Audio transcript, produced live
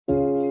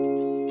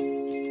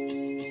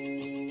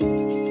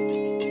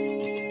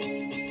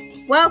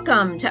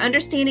Welcome to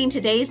Understanding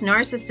Today's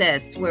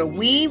Narcissists, where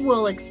we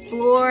will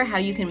explore how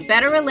you can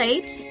better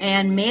relate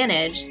and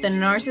manage the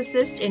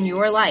narcissist in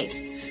your life.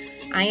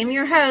 I am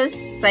your host,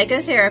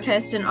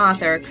 psychotherapist and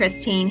author,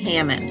 Christine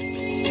Hammond.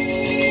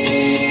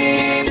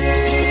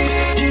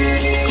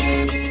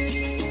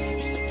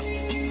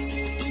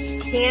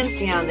 Hands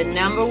down, the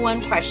number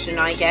one question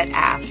I get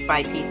asked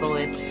by people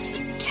is,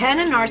 can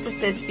a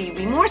narcissist be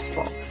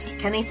remorseful?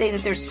 Can they say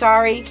that they're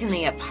sorry? Can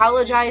they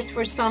apologize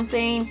for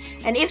something?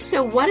 And if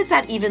so, what does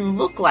that even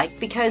look like?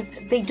 Because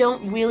they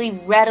don't really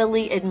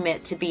readily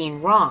admit to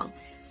being wrong.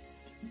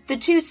 The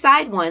two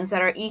side ones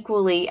that are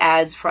equally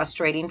as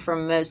frustrating for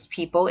most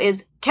people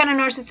is, can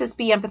a narcissist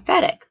be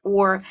empathetic?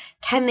 Or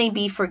can they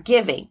be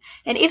forgiving?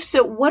 And if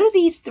so, what do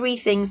these three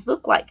things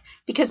look like?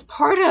 Because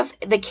part of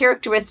the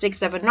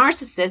characteristics of a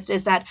narcissist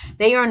is that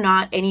they are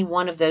not any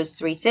one of those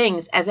three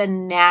things as a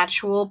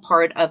natural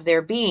part of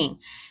their being.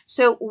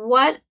 So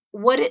what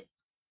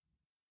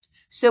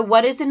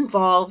is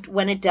involved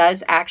when it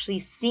does actually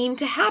seem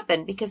to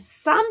happen? Because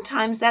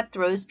sometimes that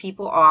throws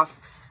people off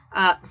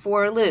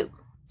for a loop.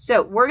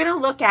 So we're going to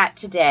look at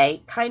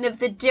today kind of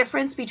the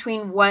difference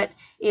between what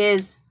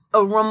is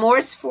a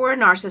remorse for a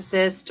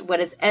narcissist, what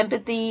is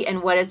empathy,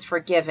 and what is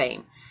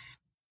forgiving.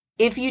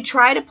 If you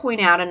try to point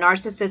out a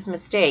narcissist's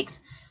mistakes,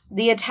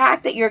 the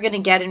attack that you're going to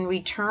get in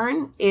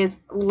return is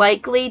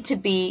likely to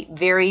be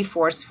very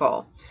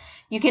forceful.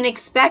 You can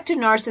expect a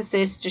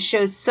narcissist to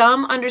show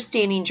some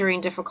understanding during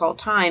difficult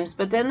times,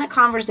 but then the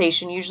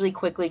conversation usually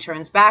quickly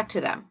turns back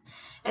to them.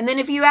 And then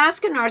if you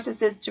ask a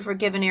narcissist to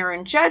forgive an error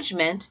in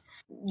judgment,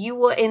 you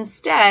will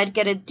instead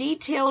get a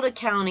detailed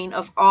accounting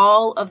of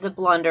all of the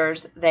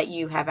blunders that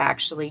you have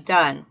actually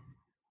done.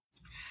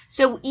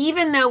 So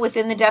even though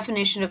within the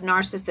definition of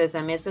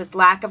narcissism is this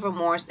lack of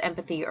remorse,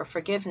 empathy, or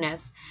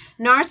forgiveness,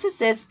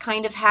 narcissists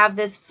kind of have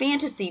this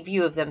fantasy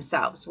view of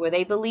themselves where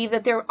they believe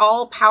that they're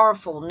all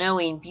powerful,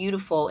 knowing,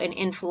 beautiful, and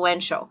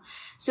influential.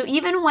 So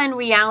even when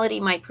reality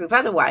might prove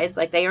otherwise,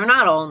 like they are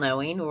not all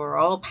knowing or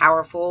all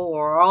powerful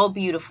or all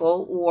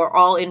beautiful or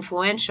all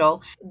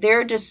influential,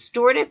 their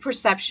distorted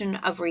perception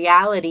of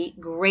reality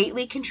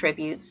greatly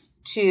contributes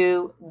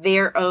to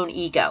their own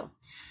ego.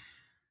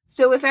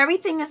 So if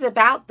everything is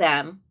about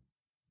them,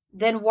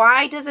 then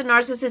why does a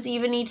narcissist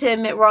even need to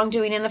admit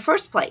wrongdoing in the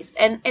first place?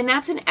 And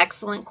that's an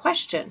excellent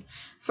question.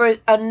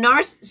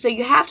 So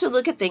you have to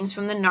look at things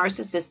from the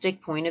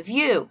narcissistic point of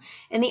view.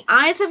 In the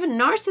eyes of a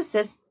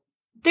narcissist,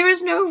 there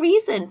is no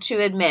reason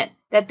to admit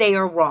that they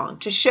are wrong,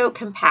 to show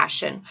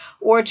compassion,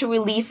 or to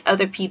release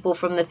other people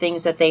from the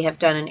things that they have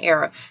done in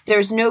error.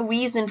 There's no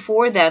reason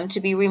for them to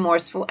be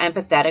remorseful,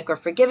 empathetic, or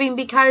forgiving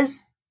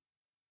because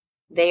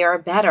they are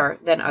better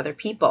than other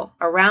people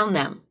around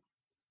them.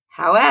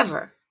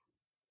 However,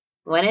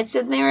 when it's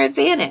in their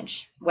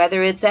advantage,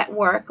 whether it's at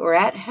work or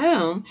at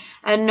home,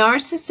 a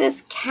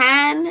narcissist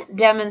can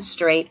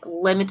demonstrate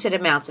limited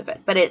amounts of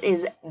it, but it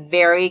is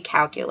very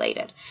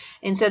calculated.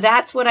 And so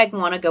that's what I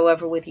want to go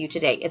over with you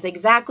today, is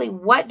exactly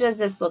what does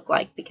this look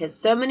like? Because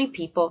so many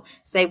people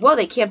say, well,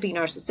 they can't be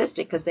narcissistic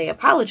because they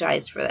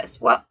apologized for this.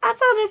 Well,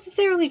 that's not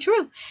necessarily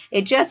true.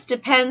 It just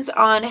depends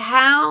on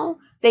how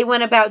they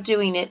went about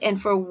doing it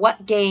and for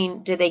what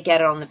gain did they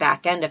get on the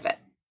back end of it.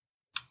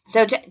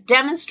 So to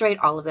demonstrate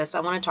all of this, I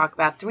want to talk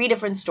about three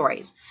different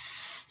stories.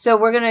 So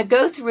we're going to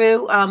go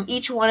through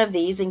each one of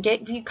these and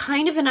give you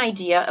kind of an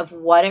idea of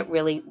what it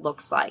really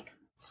looks like.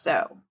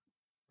 So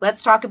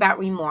let's talk about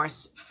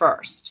remorse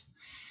first.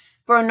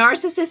 For a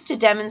narcissist to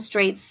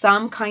demonstrate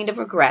some kind of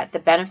regret, the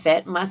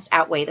benefit must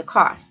outweigh the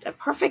cost. A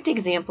perfect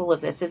example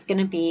of this is going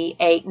to be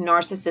a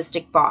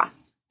narcissistic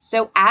boss.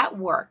 So at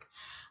work,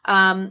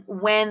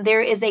 when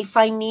there is a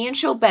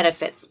financial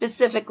benefit,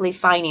 specifically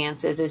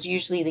finances is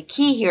usually the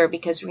key here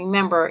because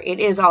remember,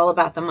 it is all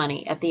about the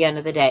money at the end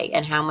of the day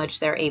and how much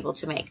they're able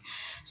to make.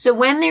 So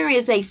when there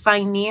is a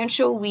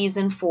financial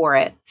reason for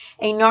it,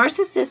 a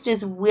narcissist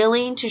is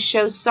willing to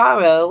show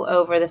sorrow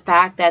over the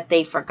fact that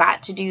they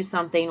forgot to do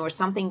something or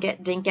something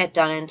didn't get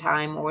done in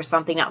time or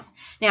something else.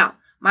 Now,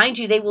 mind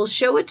you, they will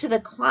show it to the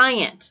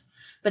client,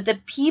 but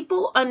the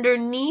people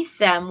underneath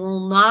them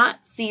will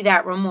not see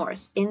that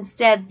remorse.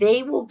 Instead,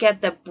 they will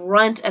get the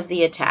brunt of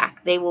the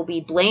attack. They will be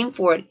blamed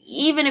for it,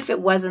 even if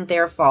it wasn't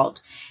their fault.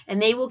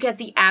 And they will get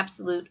the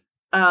absolute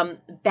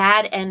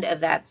bad end of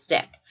that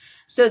stick.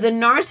 So the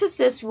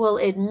narcissist will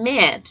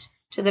admit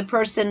to the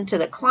person, to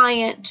the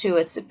client, to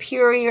a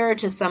superior,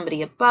 to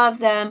somebody above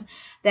them,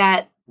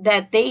 that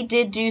they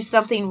did do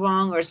something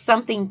wrong or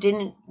something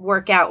didn't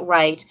work out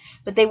right.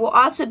 But they will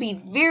also be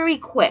very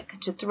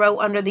quick to throw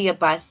under the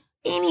bus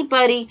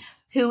anybody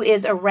who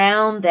is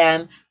around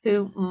them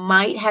who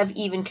might have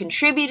even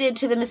contributed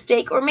to the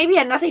mistake or maybe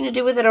had nothing to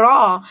do with it at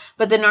all,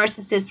 but the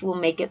narcissist will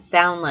make it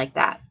sound like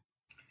that.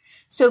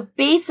 So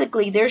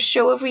basically, their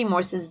show of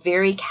remorse is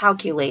very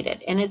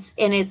calculated, and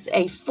it's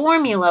a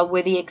formula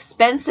where the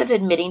expense of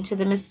admitting to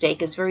the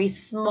mistake is very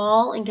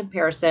small in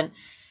comparison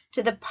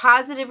to the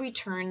positive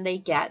return they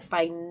get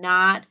by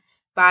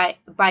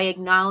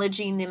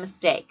acknowledging the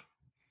mistake.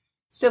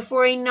 So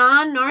for a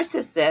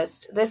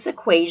non-narcissist, this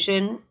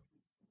equation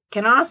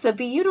can also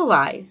be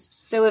utilized.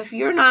 So if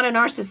you're not a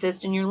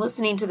narcissist and you're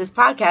listening to this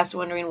podcast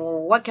wondering,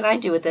 well, what can I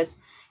do with this?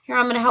 Here,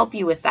 I'm going to help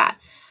you with that.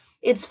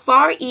 It's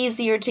far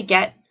easier to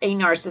get a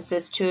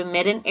narcissist to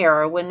admit an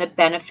error when the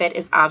benefit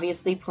is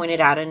obviously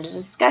pointed out in a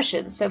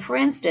discussion. So for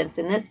instance,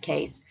 in this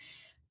case,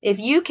 if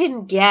you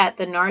can get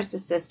the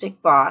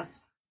narcissistic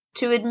boss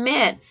to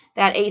admit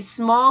that a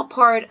small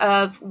part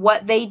of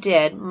what they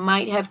did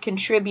might have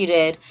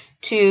contributed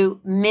to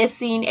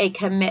missing a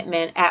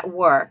commitment at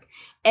work,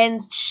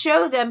 and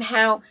show them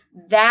how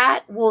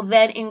that will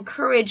then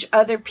encourage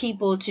other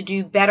people to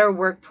do better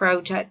work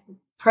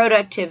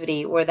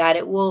productivity, or that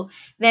it will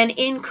then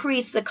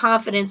increase the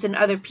confidence in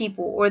other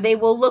people, or they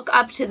will look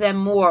up to them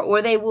more,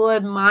 or they will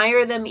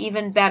admire them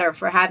even better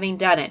for having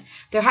done it.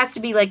 There has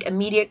to be like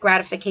immediate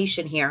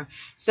gratification here.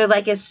 So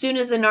like as soon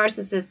as the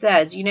narcissist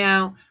says,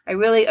 I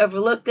really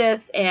overlooked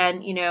this,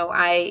 and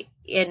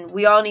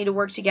we all need to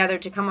work together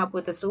to come up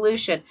with a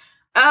solution.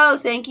 Oh,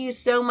 thank you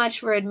so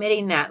much for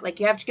admitting that. Like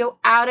you have to go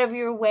out of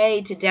your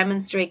way to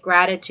demonstrate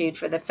gratitude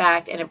for the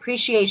fact and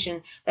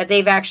appreciation that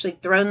they've actually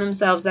thrown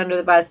themselves under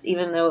the bus,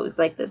 even though it was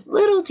like this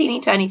little teeny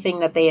tiny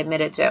thing that they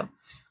admitted to.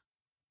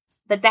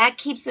 But that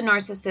keeps the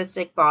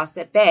narcissistic boss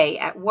at bay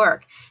at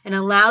work and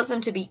allows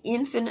them to be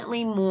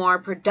infinitely more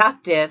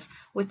productive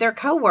with their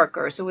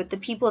coworkers or with the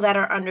people that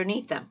are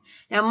underneath them.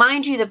 Now,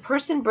 mind you, the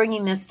person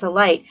bringing this to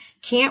light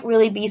can't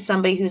really be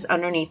somebody who's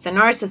underneath the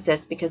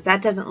narcissist, because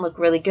that doesn't look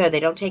really good.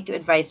 They don't take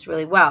advice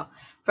really well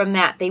from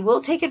that. They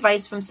will take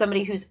advice from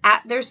somebody who's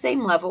at their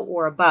same level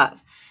or above.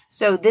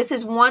 So this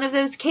is one of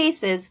those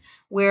cases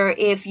where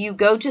if you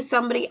go to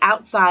somebody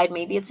outside,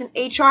 maybe it's an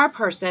HR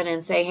person,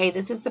 and say, hey,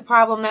 this is the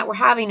problem that we're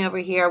having over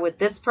here with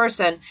this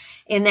person,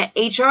 and that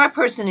HR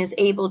person is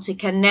able to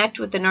connect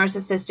with the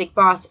narcissistic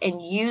boss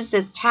and use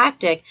this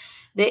tactic,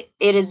 that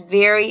it is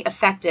very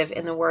effective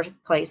in the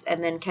workplace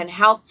and then can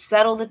help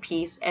settle the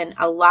peace and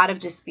a lot of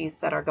disputes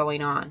that are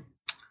going on.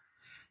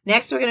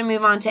 Next, we're going to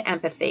move on to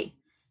empathy.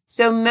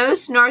 So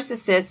most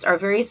narcissists are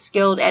very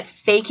skilled at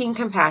faking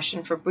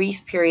compassion for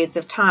brief periods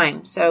of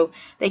time. So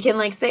they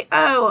can say,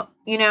 oh,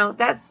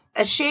 that's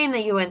a shame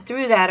that you went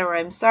through that, or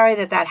I'm sorry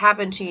that that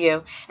happened to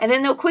you. And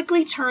then they'll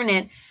quickly turn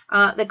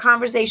the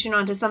conversation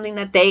onto something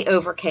that they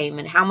overcame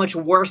and how much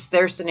worse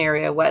their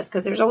scenario was,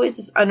 because there's always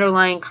this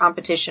underlying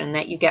competition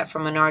that you get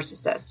from a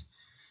narcissist.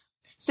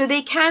 So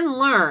they can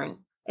learn,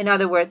 in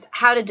other words,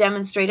 how to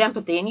demonstrate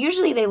empathy. And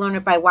usually they learn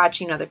it by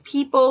watching other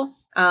people,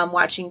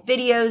 watching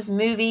videos,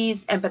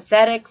 movies,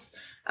 empathetics,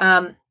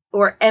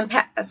 or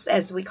empaths,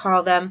 as we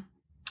call them,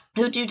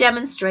 who do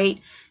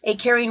demonstrate a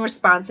caring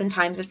response in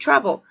times of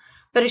trouble.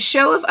 But a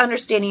show of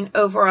understanding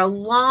over a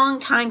long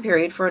time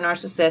period for a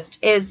narcissist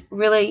is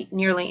really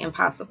nearly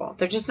impossible.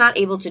 They're just not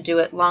able to do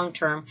it long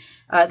term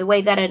the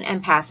way that an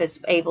empath is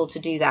able to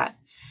do that.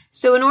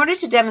 So in order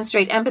to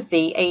demonstrate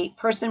empathy, a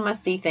person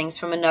must see things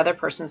from another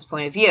person's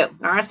point of view.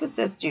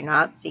 Narcissists do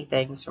not see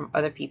things from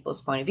other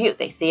people's point of view.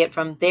 They see it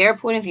from their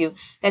point of view.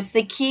 That's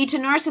the key to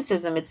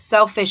narcissism. It's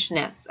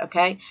selfishness,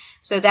 okay?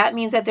 So that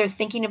means that they're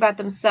thinking about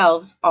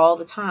themselves all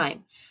the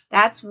time.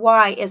 That's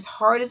why, as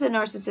hard as a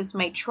narcissist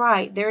might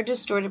try, their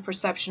distorted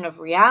perception of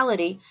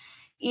reality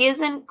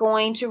isn't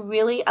going to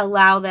really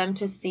allow them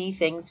to see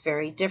things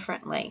very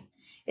differently.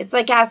 It's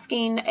like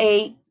asking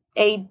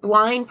a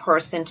blind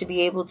person to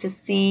be able to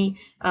see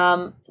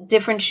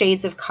different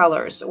shades of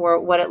colors or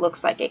what it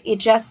looks like. It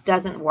just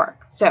doesn't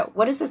work. So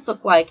what does this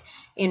look like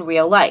in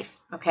real life?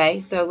 Okay,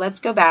 so let's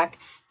go back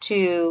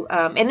to,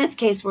 in this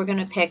case, we're going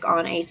to pick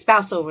on a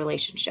spousal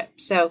relationship.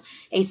 So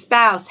a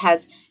spouse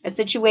has a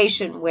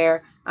situation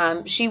where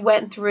she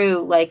went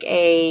through like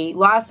a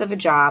loss of a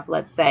job,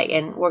 let's say,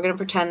 and we're going to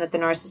pretend that the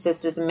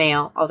narcissist is a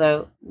male,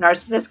 although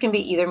narcissists can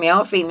be either male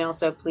or female,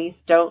 so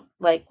please don't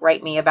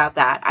write me about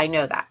that. I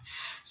know that.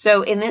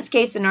 So in this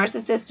case, the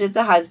narcissist is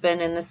the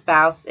husband and the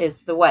spouse is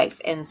the wife.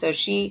 And so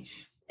she's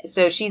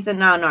a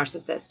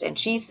non-narcissist. And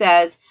she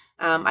says,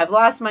 I've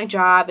lost my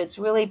job. It's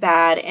really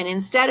bad. And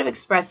instead of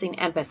expressing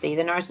empathy,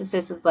 the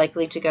narcissist is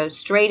likely to go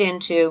straight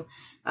into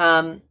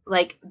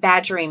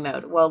badgering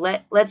mode. Well,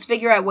 let's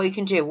figure out what you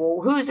can do.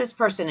 Well, who is this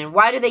person and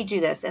why do they do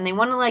this? And they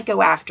want to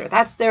go after.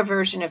 That's their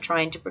version of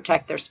trying to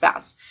protect their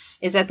spouse,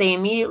 is that they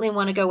immediately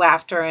want to go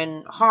after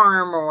and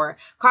harm or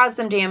cause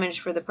some damage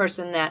for the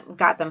person that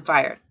got them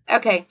fired.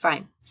 Okay,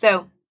 fine.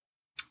 So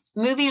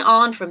moving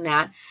on from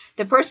that,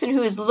 the person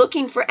who is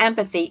looking for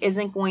empathy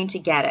isn't going to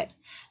get it.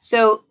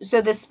 So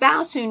the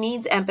spouse who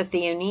needs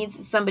empathy, who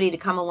needs somebody to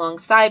come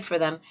alongside for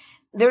them,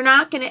 they're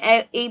not going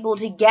to able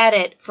to get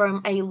it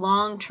from a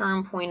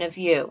long-term point of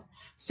view.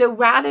 So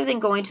rather than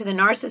going to the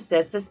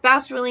narcissist, the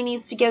spouse really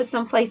needs to go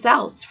someplace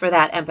else for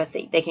that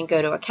empathy. They can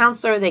go to a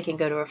counselor, they can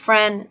go to a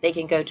friend, they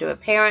can go to a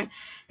parent,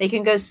 they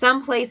can go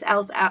someplace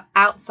else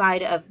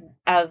outside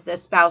of the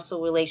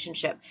spousal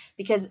relationship,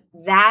 because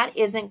that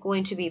isn't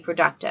going to be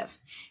productive.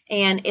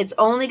 And it's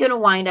only going to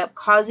wind up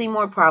causing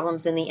more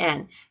problems in the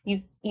end.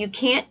 you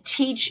can't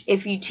teach,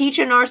 if you teach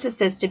a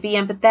narcissist to be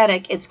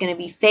empathetic, it's going to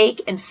be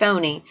fake and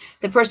phony.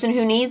 The person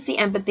who needs the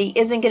empathy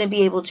isn't going to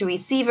be able to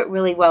receive it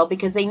really well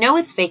because they know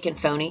it's fake and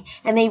phony,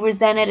 and they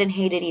resent it and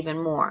hate it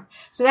even more.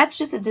 So that's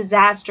just a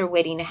disaster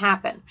waiting to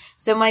happen.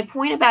 So my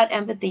point about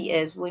empathy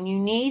is, when you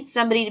need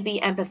somebody to be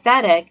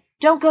empathetic,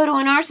 don't go to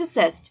a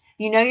narcissist.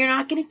 You know you're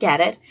not going to get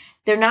it.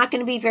 They're not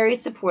going to be very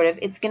supportive.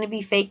 It's going to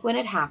be fake when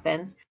it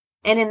happens.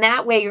 And in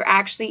that way, you're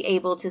actually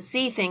able to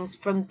see things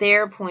from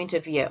their point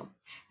of view.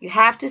 You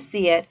have to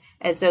see it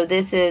as though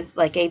this is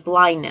like a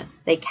blindness.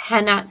 They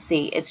cannot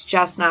see. It's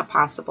just not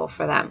possible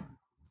for them.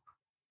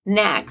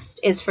 Next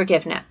is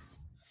forgiveness.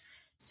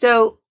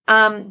 So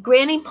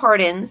granting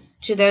pardons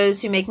to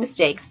those who make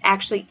mistakes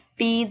actually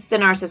feeds the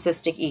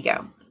narcissistic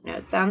ego. Now,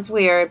 it sounds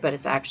weird, but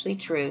it's actually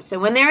true. So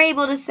when they're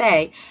able to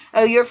say,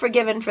 oh, you're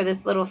forgiven for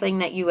this little thing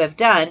that you have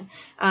done,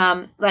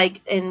 and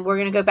we're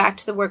going to go back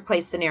to the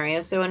workplace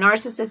scenario. So a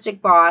narcissistic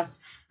boss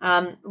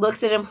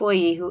looks at an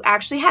employee who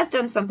actually has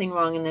done something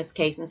wrong in this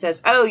case and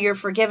says, oh, you're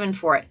forgiven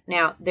for it.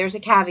 Now, there's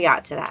a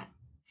caveat to that.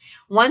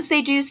 Once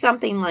they do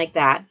something like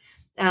that,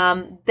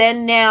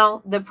 then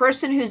now the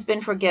person who's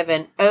been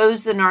forgiven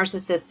owes the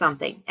narcissist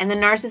something, and the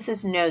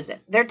narcissist knows it.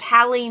 They're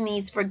tallying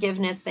these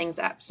forgiveness things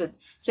up.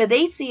 So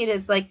they see it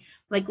as like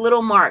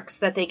little marks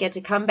that they get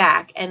to come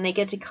back, and they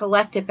get to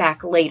collect it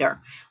back later.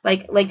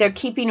 Like they're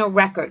keeping a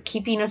record,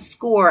 keeping a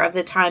score of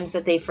the times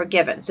that they've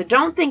forgiven. So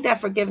don't think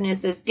that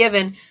forgiveness is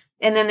given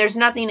and then there's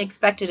nothing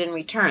expected in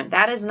return.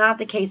 That is not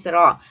the case at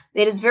all.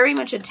 It is very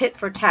much a tit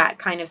for tat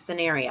kind of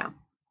scenario.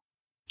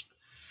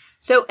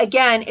 So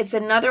again, it's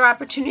another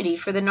opportunity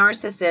for the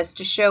narcissist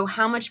to show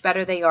how much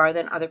better they are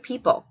than other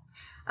people.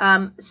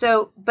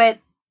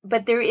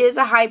 But there is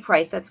a high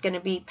price that's going to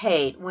be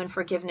paid when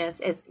forgiveness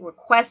is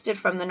requested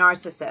from the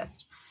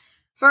narcissist.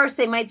 First,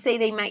 they might say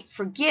they might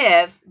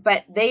forgive,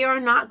 but they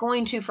are not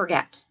going to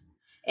forget.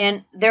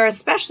 And they're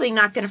especially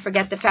not going to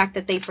forget the fact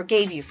that they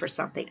forgave you for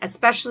something,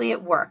 especially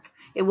at work.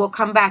 It will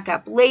come back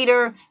up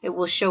later. It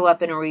will show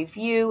up in a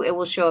review. It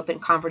will show up in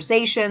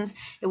conversations.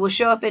 It will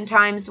show up in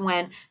times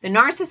when the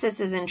narcissist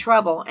is in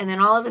trouble and then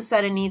all of a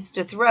sudden needs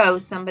to throw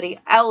somebody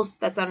else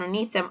that's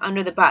underneath them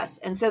under the bus.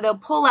 And so they'll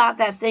pull out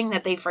that thing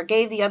that they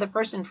forgave the other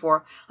person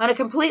for on a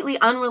completely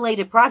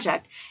unrelated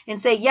project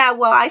and say, yeah,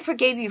 well, I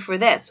forgave you for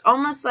this.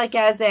 Almost like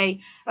as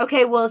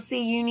okay, well,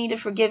 see, you need to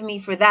forgive me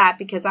for that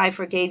because I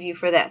forgave you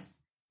for this.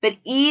 But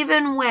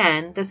even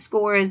when the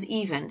score is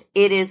even,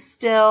 it is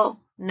still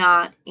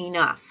not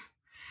enough.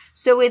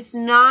 So it's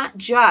not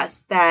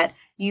just that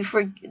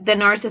the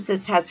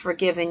narcissist has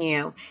forgiven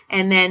you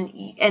and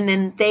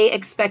then they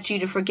expect you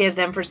to forgive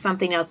them for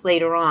something else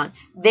later on.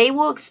 They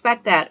will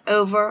expect that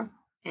over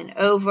and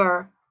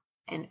over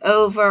and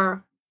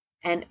over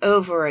and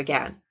over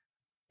again.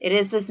 It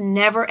is this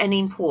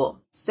never-ending pool.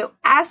 So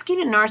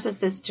asking a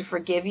narcissist to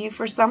forgive you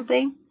for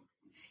something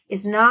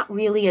is not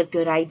really a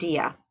good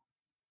idea.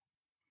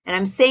 And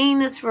I'm saying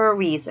this for a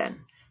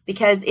reason,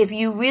 because if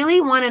you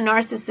really want a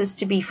narcissist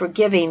to be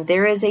forgiving,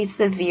 there is a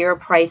severe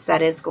price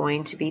that is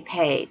going to be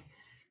paid.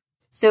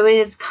 So it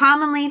is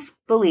commonly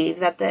believed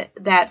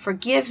that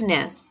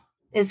forgiveness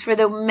is for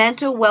the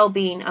mental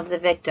well-being of the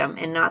victim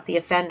and not the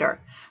offender.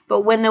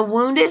 But when the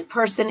wounded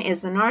person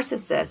is the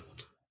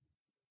narcissist,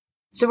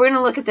 so we're going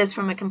to look at this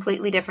from a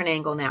completely different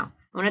angle now.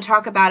 I want to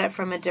talk about it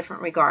from a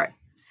different regard.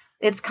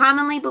 It's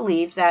commonly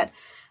believed that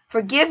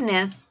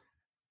forgiveness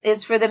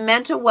is for the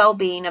mental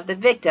well-being of the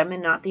victim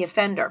and not the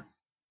offender.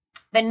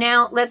 But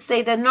now, let's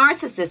say the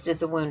narcissist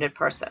is a wounded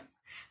person.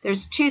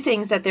 There's two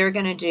things that they're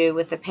going to do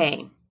with the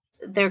pain.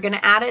 They're going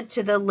to add it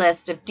to the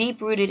list of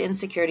deep-rooted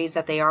insecurities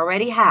that they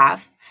already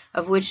have,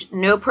 of which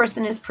no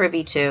person is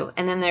privy to,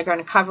 and then they're going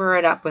to cover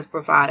it up with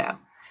bravado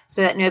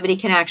so that nobody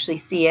can actually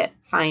see it,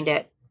 find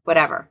it,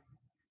 whatever.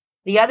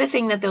 The other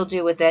thing that they'll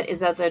do with it is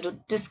that they'll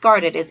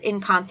discard it as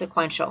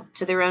inconsequential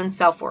to their own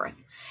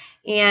self-worth,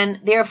 and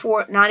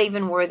therefore not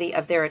even worthy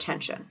of their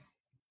attention.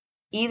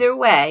 Either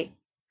way,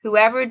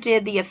 whoever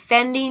did the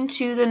offending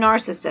to the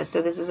narcissist,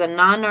 so this is a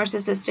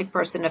non-narcissistic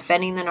person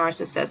offending the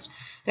narcissist,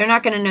 they're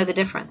not going to know the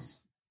difference.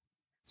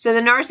 So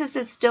the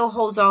narcissist still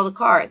holds all the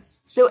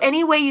cards. So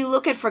any way you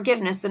look at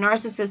forgiveness, the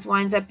narcissist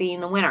winds up being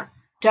the winner.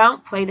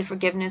 Don't play the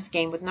forgiveness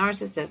game with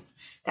narcissists.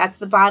 That's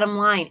the bottom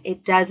line.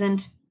 It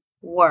doesn't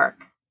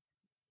work.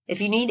 If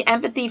you need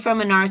empathy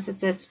from a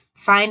narcissist,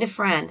 find a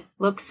friend.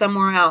 Look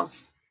somewhere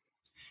else.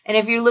 And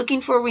if you're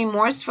looking for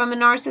remorse from a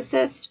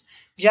narcissist,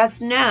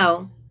 just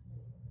know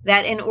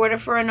that in order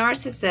for a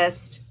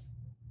narcissist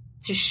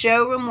to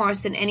show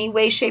remorse in any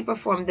way, shape, or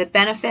form, the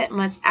benefit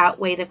must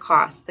outweigh the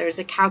cost. There's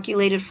a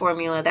calculated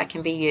formula that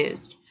can be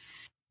used.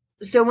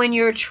 So when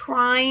you're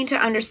trying to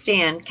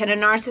understand, can a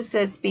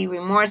narcissist be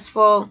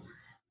remorseful?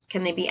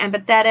 Can they be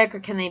empathetic? Or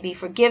can they be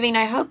forgiving?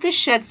 I hope this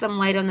sheds some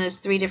light on those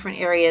three different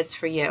areas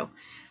for you.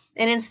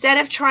 And instead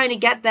of trying to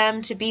get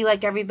them to be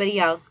like everybody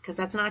else, because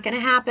that's not going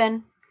to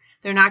happen,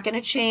 they're not going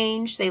to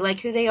change. They like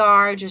who they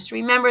are. Just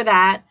remember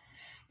that.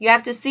 You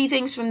have to see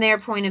things from their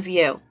point of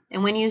view.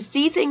 And when you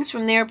see things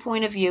from their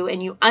point of view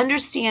and you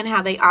understand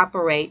how they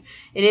operate,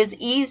 it is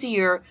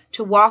easier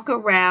to walk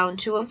around,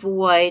 to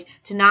avoid,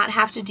 to not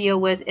have to deal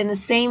with in the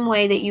same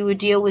way that you would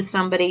deal with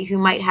somebody who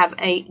might have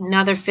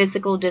another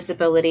physical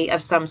disability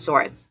of some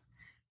sorts.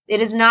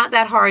 It is not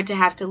that hard to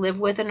have to live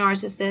with a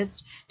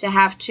narcissist, to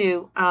have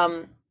to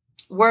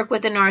work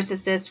with a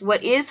narcissist.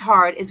 What is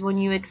hard is when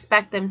you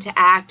expect them to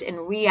act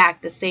and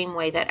react the same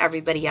way that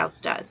everybody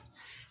else does.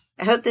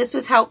 I hope this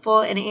was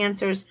helpful and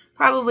answers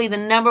probably the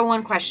number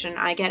one question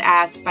I get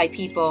asked by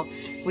people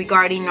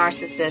regarding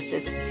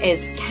narcissists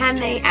is can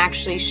they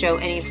actually show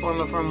any form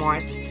of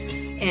remorse?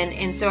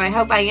 And so I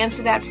hope I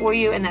answered that for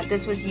you and that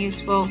this was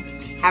useful.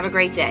 Have a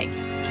great day.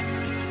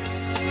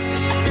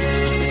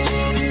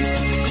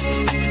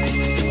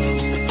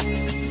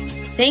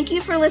 Thank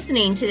you for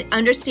listening to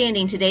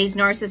Understanding Today's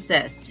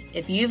Narcissist.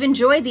 If you've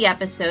enjoyed the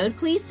episode,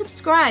 please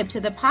subscribe to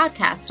the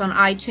podcast on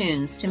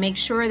iTunes to make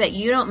sure that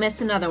you don't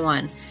miss another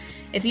one.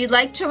 If you'd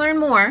like to learn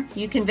more,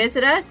 you can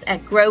visit us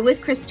at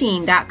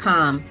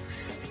growwithchristine.com.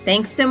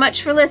 Thanks so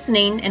much for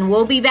listening, and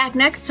we'll be back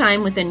next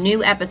time with a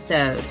new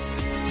episode.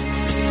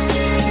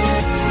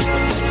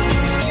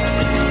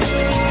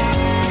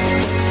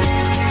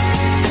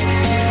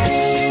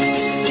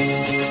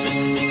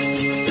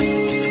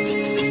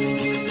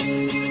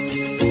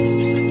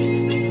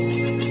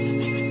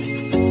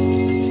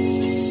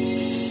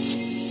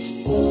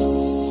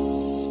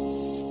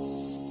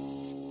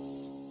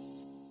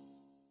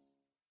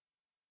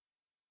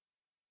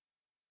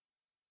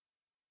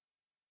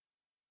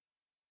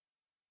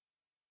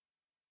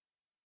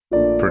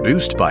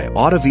 Produced by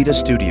Audavita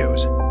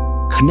Studios.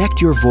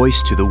 Connect your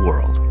voice to the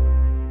world.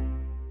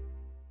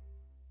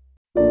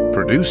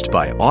 Produced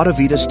by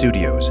Audavita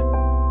Studios.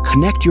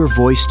 Connect your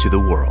voice to the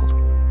world.